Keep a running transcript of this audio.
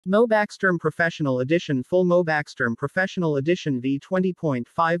MobaXterm Professional Edition Full MobaXterm Professional Edition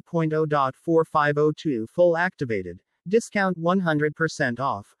v20.5.0.4502 Full activated. Discount 100%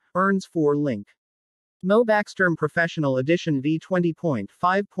 off. Earns 4 link. MobaXterm Professional Edition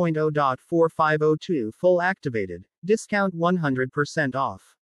v20.5.0.4502 Full activated. Discount 100%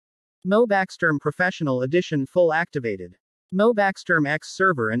 off. MobaXterm Professional Edition Full activated. MobaXterm X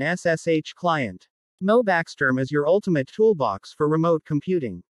server and SSH client. MobaXterm is your ultimate toolbox for remote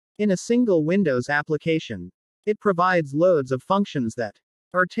computing. In a single Windows application, it provides loads of functions that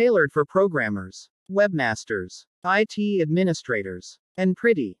are tailored for programmers, webmasters, IT administrators, and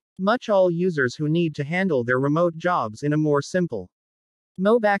pretty much all users who need to handle their remote jobs in a more simple.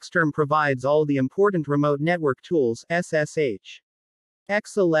 MobaXterm provides all the important remote network tools: SSH,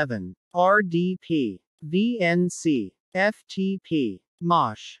 X11, RDP, VNC, FTP,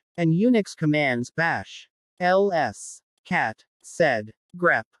 MOSH, and Unix commands bash, ls, cat, sed,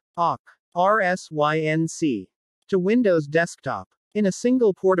 grep, awk, rsync, to Windows desktop, in a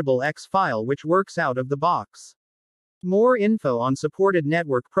single portable X file which works out of the box. More info on supported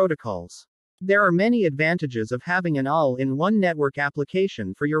network protocols. There are many advantages of having an all-in-one network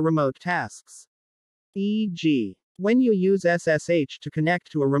application for your remote tasks. E.g., when you use SSH to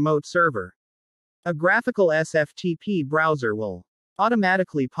connect to a remote server, a graphical SFTP browser will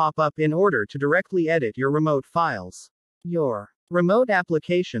automatically pop up in order to directly edit your remote files. Your remote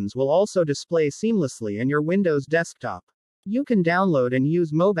applications will also display seamlessly in your Windows desktop. You can download and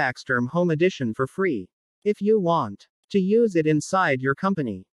use MobaXterm Home Edition for free. If you want to use it inside your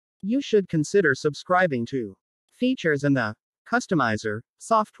company, you should consider subscribing to features in the customizer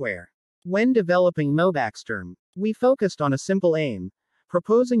software. When developing MobaXterm, we focused on a simple aim: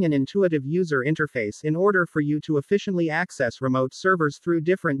 proposing an intuitive user interface in order for you to efficiently access remote servers through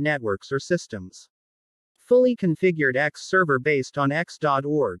different networks or systems. Fully configured X server based on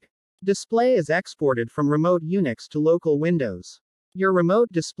x.org. Display is exported from remote Unix to local Windows. Your remote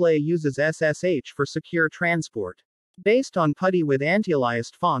display uses SSH for secure transport. Based on PuTTY with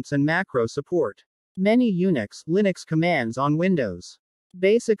anti-aliased fonts and macro support. Many Unix, Linux commands on Windows.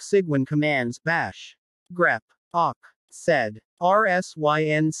 Basic Cygwin commands bash, grep, awk, sed,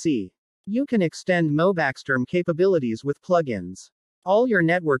 rsync. You can extend MobaXterm capabilities with plugins. All your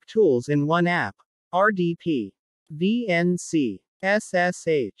network tools in one app: RDP, VNC,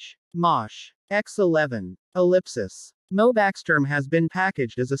 SSH, MOSH, X11, ellipsis. MobaXterm has been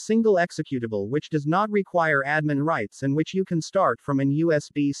packaged as a single executable which does not require admin rights and which you can start from an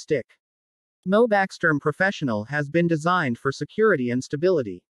USB stick. MobaXterm Professional has been designed for security and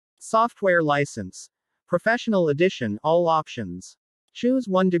stability. Software license. Professional Edition, all options. Choose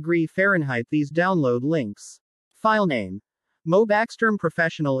 1 degree Fahrenheit. These download links. File name: MobaXterm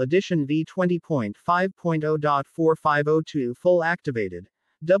Professional Edition v20.5.0.4502 Full activated.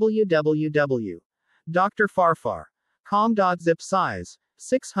 www.drfarfar.com.zip size: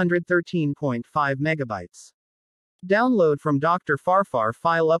 613.5 megabytes. Download from Dr. Farfar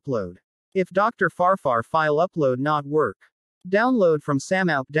file upload. If Dr. Farfar file upload not work, download from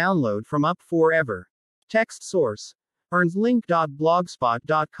SAMUP. Download from up forever. Text source: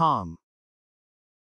 earnslink.blogspot.com.